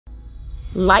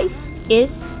Life is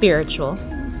spiritual.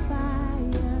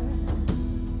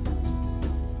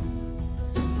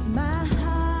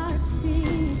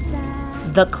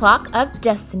 The clock of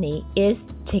destiny is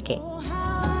ticking.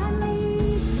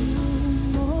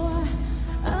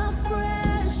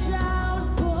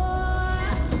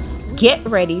 Get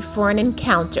ready for an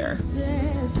encounter.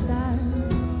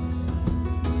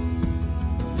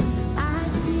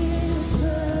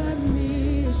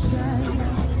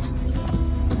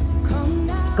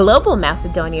 Global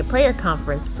Macedonia Prayer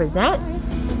Conference presents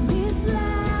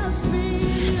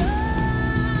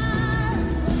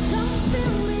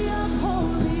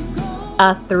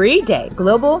a 3-day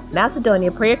Global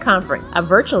Macedonia Prayer Conference, a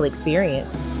virtual experience.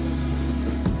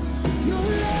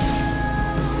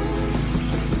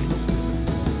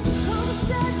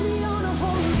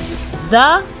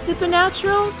 The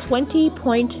Supernatural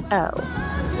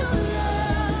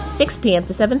 20.0. 6 p.m.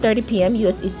 to 7:30 p.m.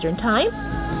 U.S. Eastern Time.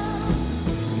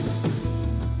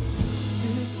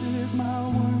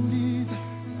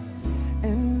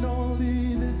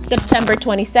 September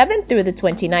 27th through the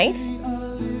 29th.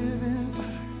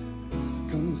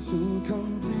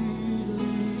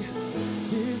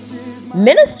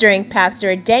 Ministering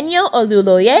Pastor Daniel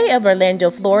Oluloye of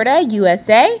Orlando, Florida,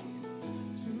 USA,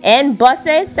 and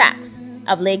Bosse Sachs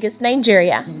of Lagos,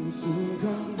 Nigeria.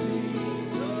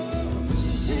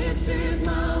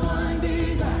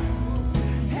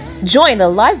 Join the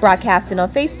live broadcasting on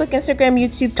Facebook, Instagram,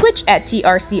 YouTube, Twitch at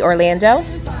TRC Orlando.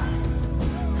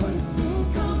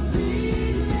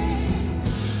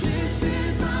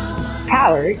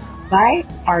 Powered by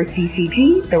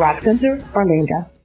RCCG, The Rock Center, Orlando.